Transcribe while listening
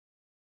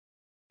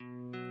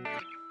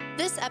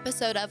This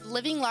episode of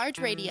Living Large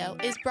Radio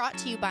is brought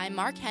to you by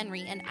Mark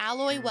Henry and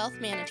Alloy Wealth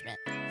Management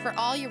for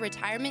all your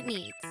retirement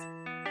needs.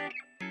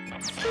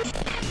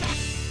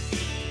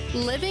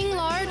 Living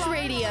Large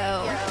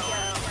Radio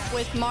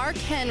with Mark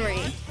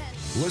Henry.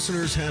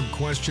 Listeners have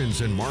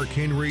questions, and Mark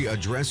Henry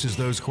addresses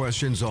those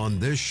questions on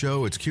this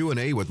show. It's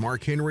Q&A with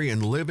Mark Henry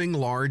and Living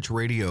Large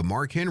Radio.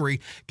 Mark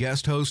Henry,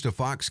 guest host of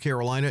Fox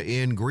Carolina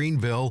in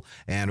Greenville,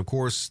 and, of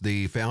course,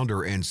 the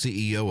founder and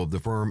CEO of the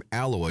firm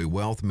Alloy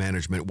Wealth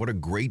Management. What a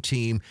great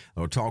team.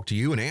 They'll talk to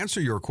you and answer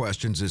your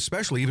questions,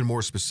 especially even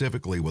more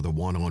specifically with a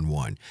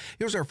one-on-one.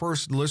 Here's our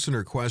first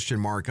listener question,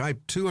 Mark. I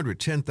have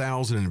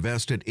 $210,000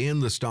 invested in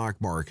the stock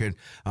market.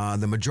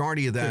 The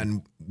majority of that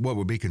in what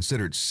would be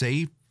considered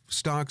safe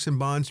stocks and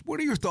bonds. What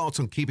are your thoughts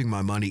on keeping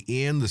my money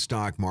in the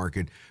stock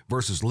market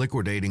versus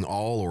liquidating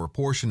all or a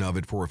portion of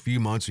it for a few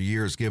months or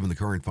years given the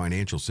current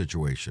financial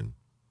situation?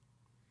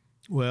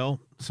 Well,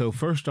 so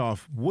first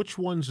off, which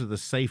ones are the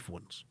safe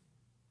ones?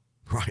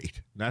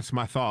 Right. That's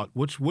my thought.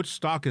 Which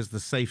stock is the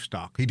safe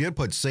stock? He did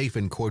put safe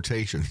in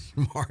quotation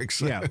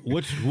marks. Yeah.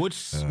 Which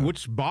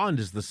bond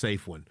is the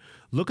safe one?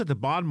 Look at the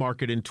bond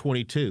market in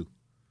 22.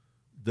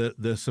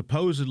 The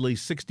supposedly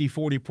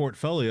 60-40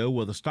 portfolio,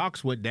 well, the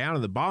stocks went down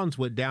and the bonds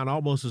went down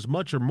almost as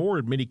much or more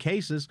in many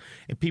cases,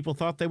 and people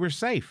thought they were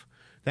safe.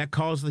 That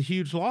caused the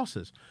huge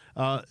losses.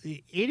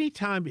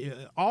 Anytime,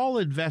 all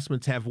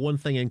investments have one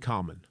thing in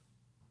common: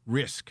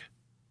 risk.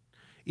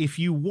 If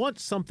you want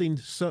something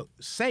so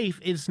safe,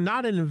 it's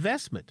not an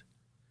investment.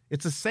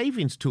 It's a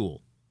savings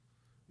tool.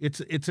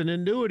 It's an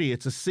annuity.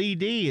 It's a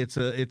CD.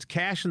 It's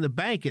cash in the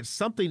bank. It's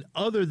something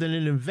other than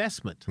an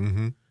investment.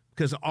 Mm-hmm.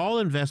 Because all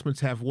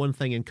investments have one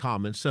thing in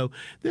common. So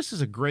this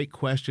is a great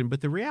question, but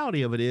the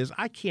reality of it is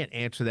I can't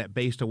answer that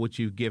based on what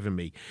you've given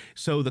me.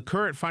 So the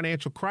current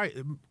financial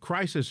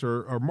crisis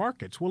or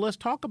markets, well, let's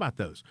talk about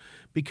those,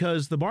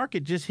 because the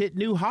market just hit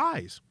new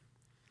highs.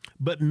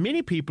 But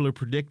many people are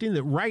predicting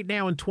that right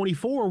now in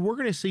 24, we're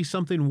going to see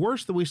something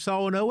worse than we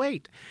saw in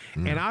 08.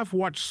 And I've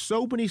watched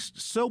so many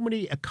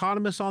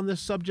economists on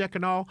this subject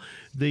and all.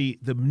 The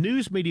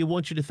news media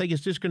wants you to think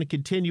it's just going to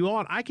continue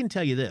on. I can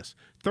tell you this: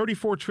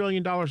 $34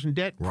 trillion in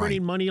debt,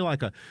 printing money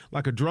like a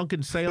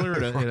drunken sailor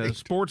at a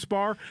sports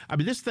bar. I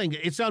mean, this thing,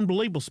 it's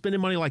unbelievable,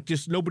 spending money like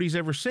just nobody's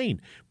ever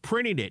seen.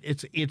 Printing it,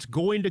 it's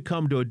going to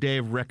come to a day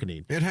of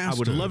reckoning. It has I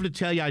would love to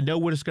tell you I know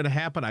what is going to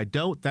happen. I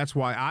don't. That's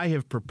why I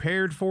have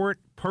prepared for it.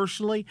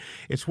 Personally,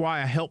 it's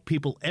why I help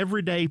people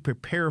every day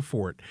prepare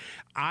for it.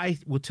 I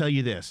will tell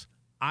you this: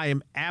 I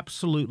am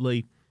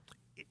absolutely,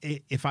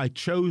 if I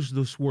chose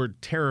this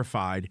word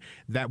terrified,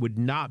 that would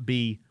not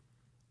be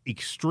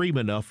extreme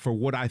enough for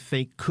what I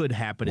think could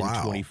happen in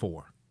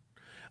 24.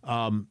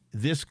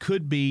 This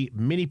could be,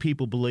 many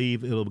people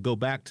believe it'll go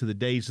back to the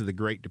days of the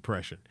Great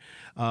Depression.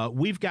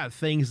 We've got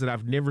things that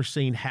I've never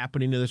seen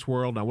happening in this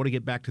world. And I want to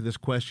get back to this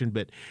question,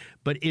 but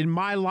in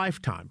my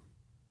lifetime,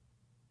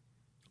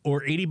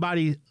 or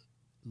anybody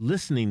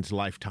listening's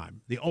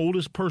lifetime, the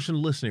oldest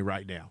person listening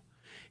right now,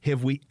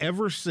 have we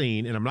ever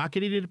seen, and I'm not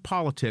getting into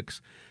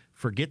politics,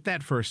 forget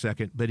that for a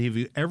second, but have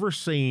you ever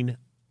seen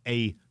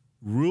a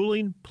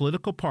ruling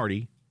political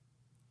party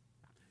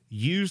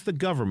use the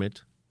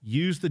government,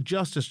 use the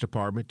Justice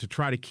Department to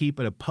try to keep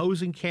an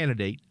opposing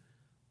candidate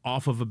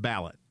off of a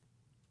ballot?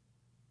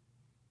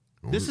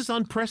 This is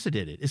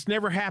unprecedented. It's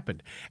never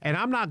happened. And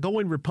I'm not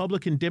going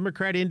Republican,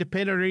 Democrat,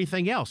 Independent, or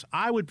anything else.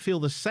 I would feel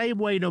the same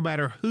way no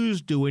matter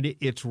who's doing it.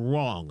 It's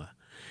wrong.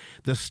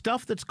 The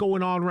stuff that's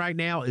going on right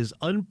now is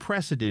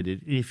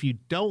unprecedented. If you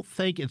don't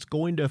think it's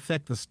going to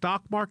affect the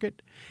stock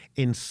market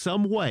in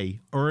some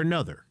way or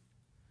another,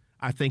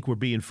 I think we're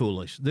being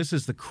foolish. This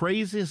is the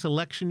craziest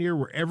election year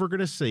we're ever going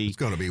to see. It's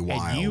going to be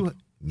wild.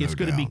 It's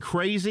going to be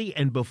crazy,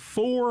 and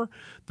before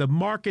the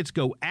markets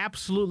go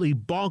absolutely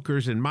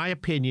bonkers, in my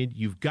opinion,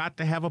 you've got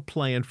to have a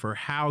plan for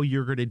how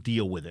you're going to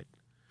deal with it.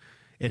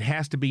 It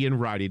has to be in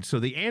writing. So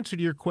the answer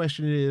to your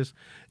question is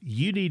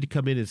you need to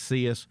come in and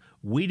see us.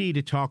 We need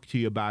to talk to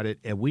you about it,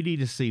 and we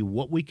need to see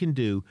what we can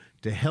do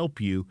to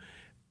help you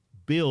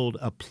build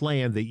a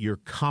plan that you're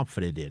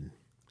confident in.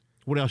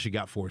 What else you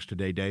got for us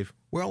today, Dave?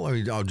 Well,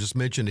 I'll just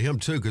mention to him,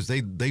 too, because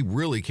they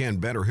really can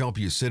better help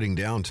you sitting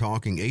down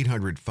talking.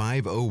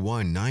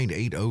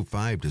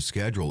 800-501-9805 to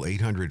schedule,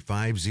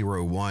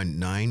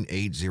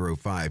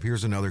 800-501-9805.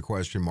 Here's another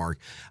question, Mark.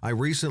 I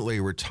recently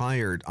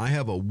retired. I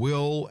have a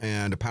will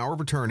and a power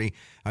of attorney.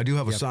 I do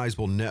have a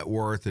sizable net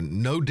worth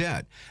and no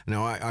debt.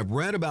 Now, I've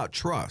read about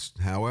trust.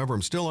 However,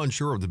 I'm still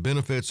unsure of the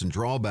benefits and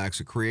drawbacks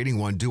of creating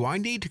one. Do I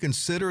need to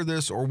consider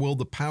this, or will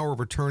the power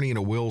of attorney and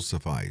a will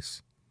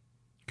suffice?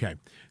 Okay,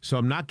 so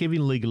I'm not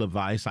giving legal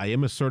advice. I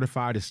am a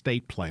certified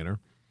estate planner,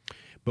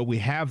 but we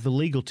have the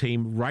legal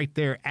team right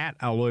there at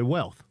Alloy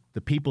Wealth, the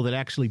people that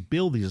actually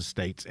build these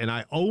estates. And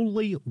I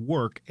only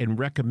work and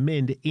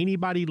recommend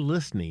anybody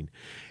listening,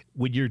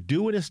 when you're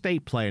doing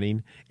estate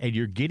planning and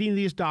you're getting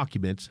these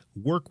documents,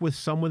 work with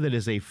someone that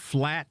is a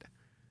flat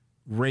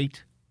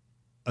rate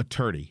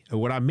attorney. And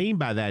what I mean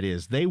by that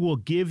is they will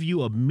give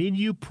you a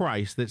menu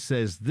price that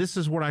says, this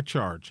is what I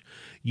charge.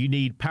 You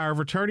need power of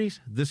attorneys?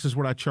 This is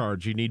what I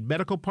charge. You need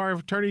medical power of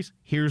attorneys?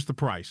 Here's the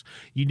price.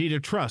 You need a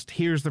trust?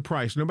 Here's the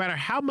price. No matter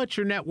how much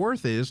your net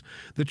worth is,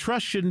 the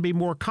trust shouldn't be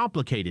more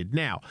complicated.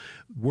 Now,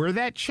 where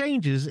that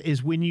changes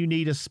is when you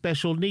need a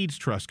special needs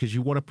trust because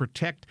you want to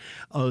protect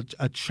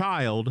a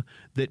child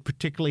that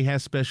particularly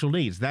has special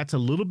needs. That's a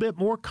little bit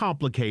more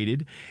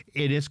complicated,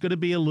 and it's going to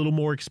be a little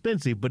more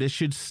expensive, but it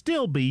should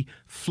still be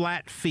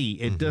flat fee.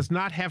 It does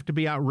not have to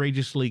be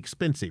outrageously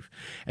expensive.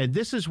 And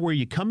this is where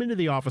you come into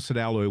the office at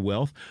Alloy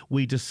Wealth.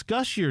 We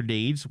discuss your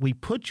needs. We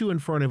put you in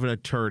front of an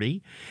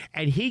attorney,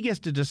 and he gets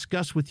to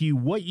discuss with you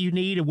what you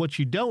need and what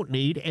you don't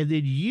need. And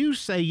then you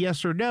say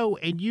yes or no,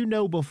 and you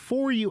know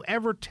before you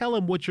ever tell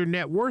him what your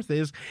net worth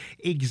is,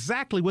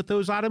 exactly what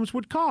those items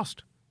would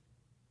cost.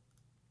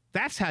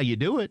 That's how you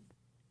do it.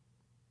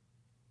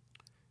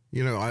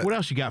 You know, what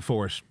else you got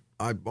for us?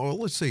 Well,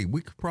 let's see.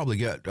 We could probably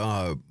get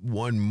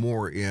one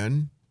more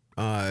in.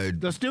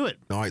 Let's do it.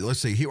 All right,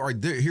 let's see.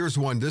 Here's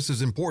one. This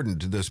is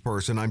important to this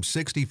person. I'm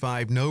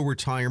 65, no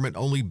retirement,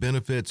 only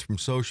benefits from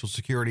Social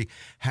Security.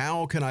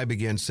 How can I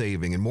begin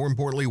saving? And more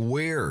importantly,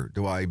 where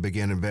do I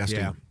begin investing?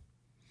 Yeah.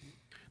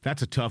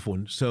 That's a tough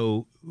one.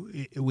 So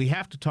we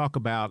have to talk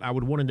about, I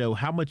would want to know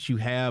how much you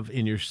have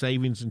in your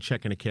savings and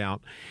checking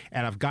account,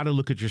 and I've got to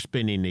look at your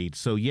spending needs.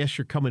 So yes,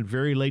 you're coming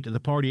very late to the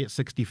party at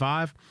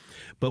 65,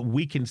 but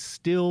we can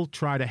still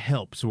try to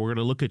help. So we're going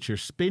to look at your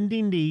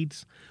spending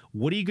needs.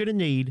 What are you going to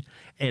need?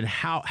 And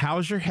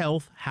how's your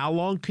health? How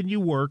long can you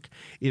work?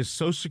 Is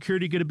Social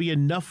Security going to be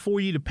enough for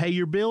you to pay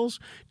your bills?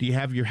 Do you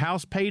have your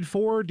house paid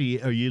for?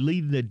 Are you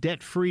leading a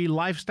debt-free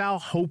lifestyle?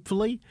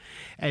 Hopefully.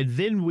 And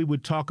then we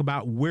would talk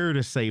about where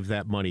to save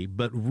that money.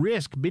 But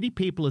risk, many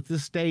people at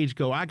this stage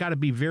go, I got to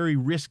be very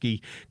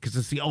risky because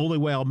it's the only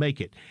way I'll make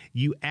it.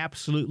 You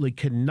absolutely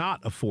cannot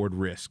afford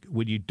risk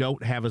when you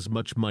don't have as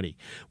much money.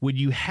 When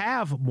you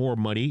have more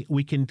money,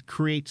 we can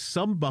create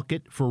some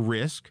bucket for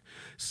risk,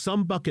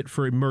 some bucket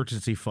for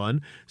emergency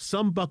fund,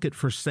 some bucket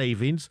for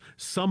savings,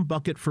 some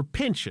bucket for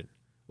pension.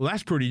 Well,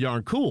 that's pretty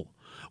darn cool.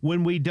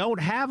 When we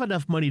don't have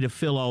enough money to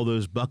fill all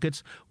those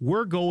buckets,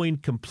 we're going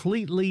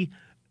completely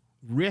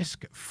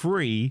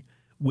risk-free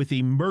with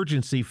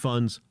emergency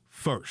funds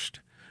first.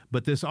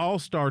 But this all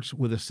starts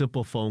with a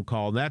simple phone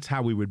call, and that's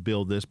how we would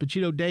build this. But,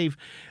 you know, Dave,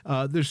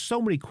 there's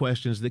so many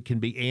questions that can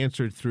be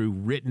answered through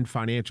written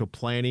financial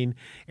planning,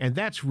 and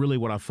that's really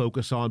what I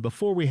focus on.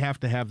 Before we have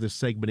to have this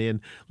segment in,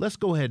 let's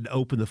go ahead and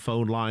open the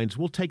phone lines.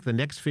 We'll take the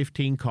next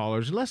 15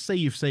 callers. Let's say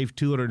you've saved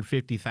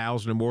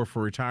 $250,000 or more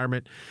for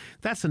retirement.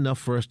 That's enough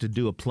for us to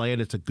do a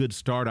plan. It's a good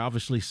start.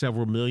 Obviously,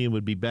 several million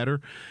would be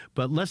better.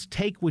 But let's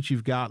take what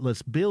you've got.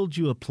 Let's build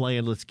you a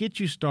plan. Let's get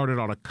you started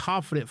on a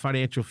confident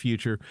financial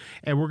future,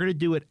 and we're going to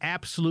do it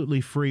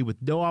absolutely free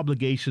with no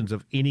obligations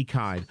of any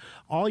kind.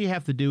 All you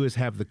have to do is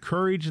have the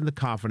courage and the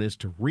confidence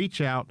to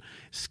reach out,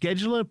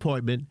 schedule an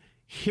appointment,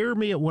 hear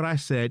me at what I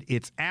said.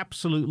 It's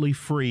absolutely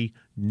free,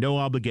 no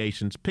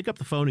obligations. Pick up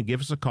the phone and give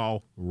us a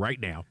call right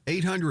now.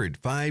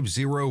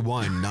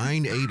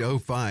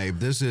 800-501-9805.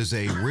 This is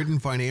a written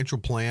financial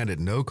plan at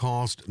no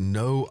cost,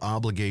 no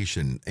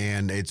obligation.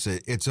 And it's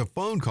a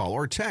phone call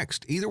or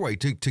text, either way,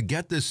 to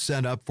get this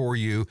set up for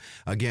you.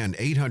 Again,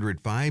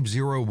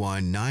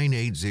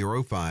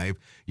 800-501-9805.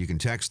 You can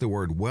text the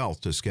word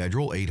wealth to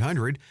schedule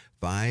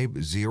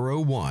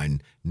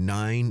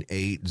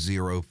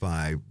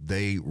 800-501-9805.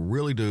 They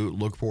really do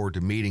look forward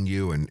to meeting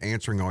you and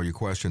answering all your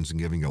questions and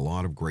giving you a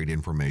lot of great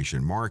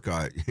information. Mark,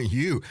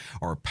 you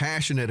are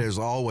passionate as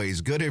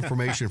always. Good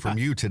information from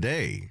you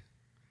today.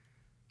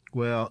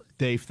 Well,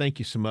 Dave, thank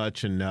you so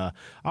much. And I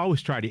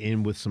always try to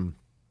end with some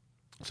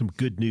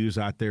good news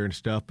out there and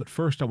stuff. But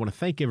first, I want to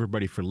thank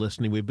everybody for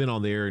listening. We've been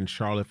on the air in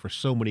Charlotte for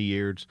so many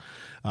years.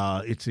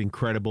 It's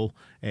incredible.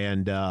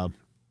 And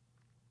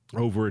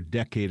over a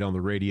decade on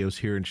the radios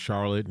here in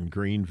Charlotte and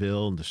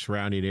Greenville and the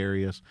surrounding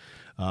areas.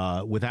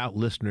 Without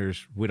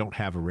listeners, we don't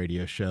have a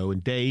radio show.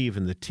 And Dave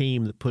and the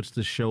team that puts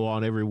this show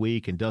on every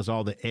week and does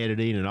all the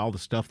editing and all the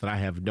stuff that I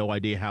have no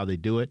idea how they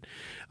do it.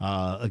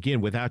 Again,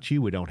 without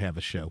you, we don't have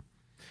a show.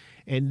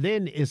 And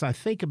then as I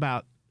think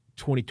about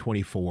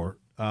 2024,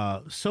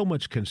 so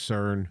much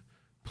concern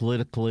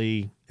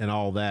politically and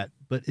all that.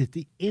 But at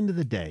the end of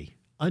the day,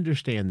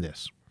 understand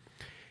this.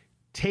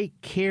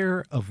 Take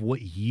care of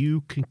what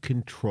you can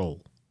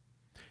control.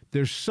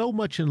 There's so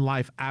much in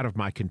life out of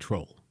my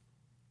control.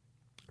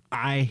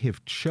 I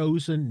have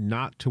chosen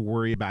not to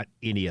worry about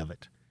any of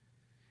it.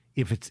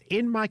 If it's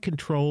in my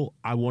control,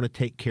 I want to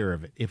take care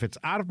of it. If it's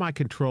out of my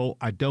control,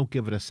 I don't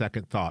give it a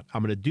second thought.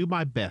 I'm going to do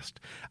my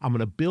best. I'm going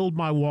to build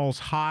my walls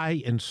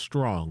high and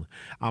strong.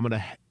 I'm going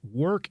to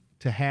work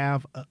to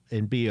have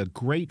and be a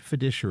great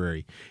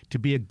fiduciary, to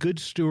be a good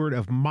steward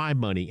of my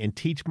money and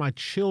teach my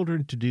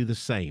children to do the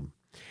same.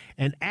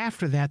 And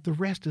after that, the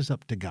rest is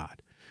up to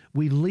God.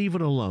 We leave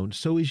it alone.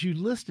 So as you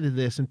listen to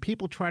this and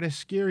people try to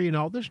scare you and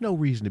all, there's no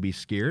reason to be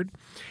scared.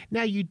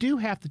 Now, you do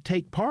have to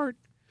take part.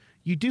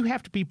 you do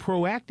have to be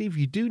proactive.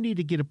 You do need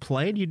to get a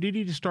plan. You do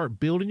need to start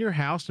building your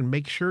house and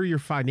make sure your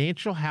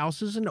financial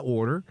house is in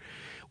order.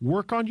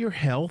 Work on your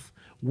health.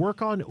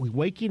 Work on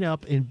waking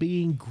up and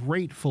being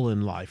grateful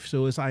in life.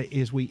 So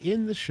as we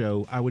end the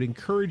show, I would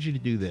encourage you to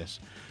do this.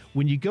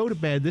 When you go to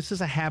bed, this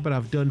is a habit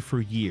I've done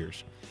for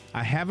years.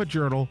 I have a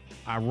journal.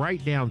 I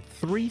write down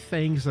 3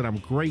 things that I'm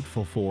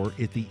grateful for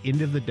at the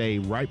end of the day,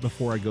 right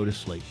before I go to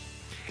sleep.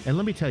 And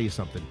let me tell you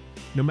something.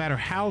 No matter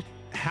how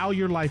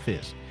your life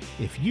is,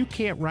 if you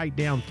can't write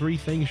down 3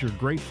 things you're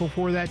grateful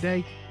for that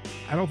day,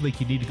 I don't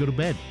think you need to go to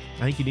bed.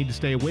 I think you need to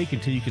stay awake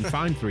until you can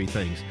find 3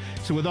 things.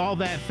 So with all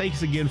that,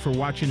 thanks again for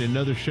watching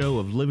another show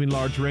of Living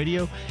Large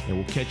Radio, and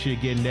we'll catch you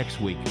again next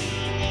week.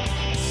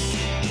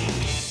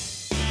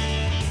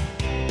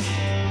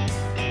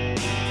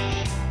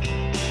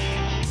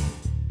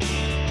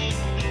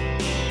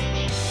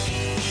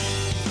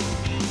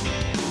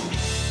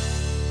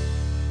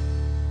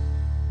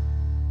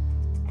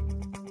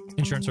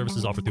 Insurance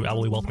services offered through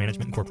Alloy Wealth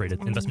Management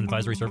Incorporated. Investment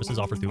advisory services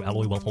offered through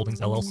Alloy Wealth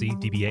Holdings LLC,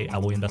 DBA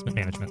Alloy Investment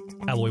Management.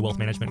 Alloy Wealth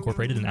Management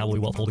Incorporated and Alloy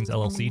Wealth Holdings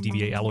LLC,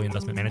 DBA Alloy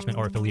Investment Management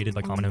are affiliated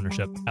by common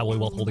ownership. Alloy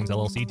Wealth Holdings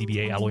LLC,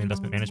 DBA Alloy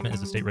Investment Management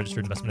is a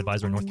state-registered investment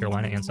advisor in North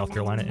Carolina and South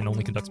Carolina and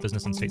only conducts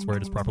business in states where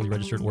it is properly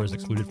registered or is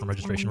excluded from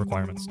registration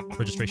requirements.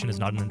 Registration is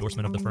not an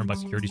endorsement of the firm by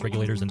securities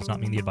regulators and does not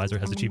mean the advisor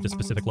has achieved a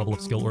specific level of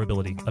skill or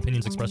ability.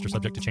 Opinions expressed are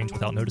subject to change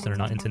without notice and are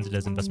not intended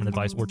as investment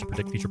advice or to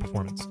predict future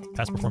performance.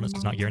 Past performance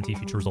does not guarantee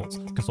future results.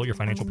 Consult your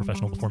financial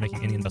professional before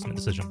making any investment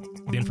decision.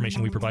 The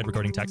information we provide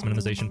regarding tax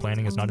minimization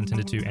planning is not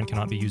intended to and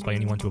cannot be used by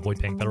anyone to avoid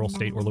paying federal,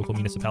 state, or local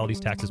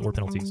municipalities, taxes, or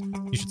penalties.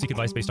 You should seek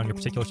advice based on your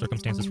particular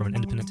circumstances from an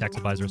independent tax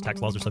advisor, as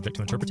tax laws are subject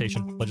to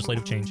interpretation,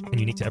 legislative change, and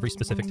unique to every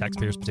specific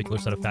taxpayer's particular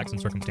set of facts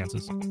and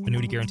circumstances.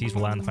 Annuity guarantees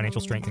rely on the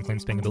financial strength and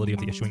claims paying ability of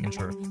the issuing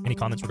insurer. Any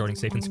comments regarding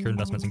safe and secure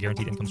investments and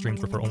guaranteed income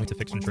streams refer only to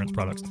fixed insurance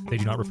products. They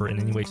do not refer in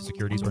any way to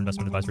securities or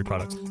investment advisory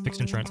products.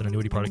 Fixed insurance and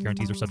annuity product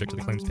guarantees are subject to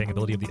the claims paying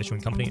ability of the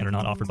issuing company and are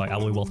not offered by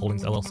Alloy Wealth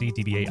Holdings LLC,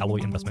 DBA Alloy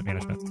Investment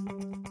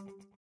Management.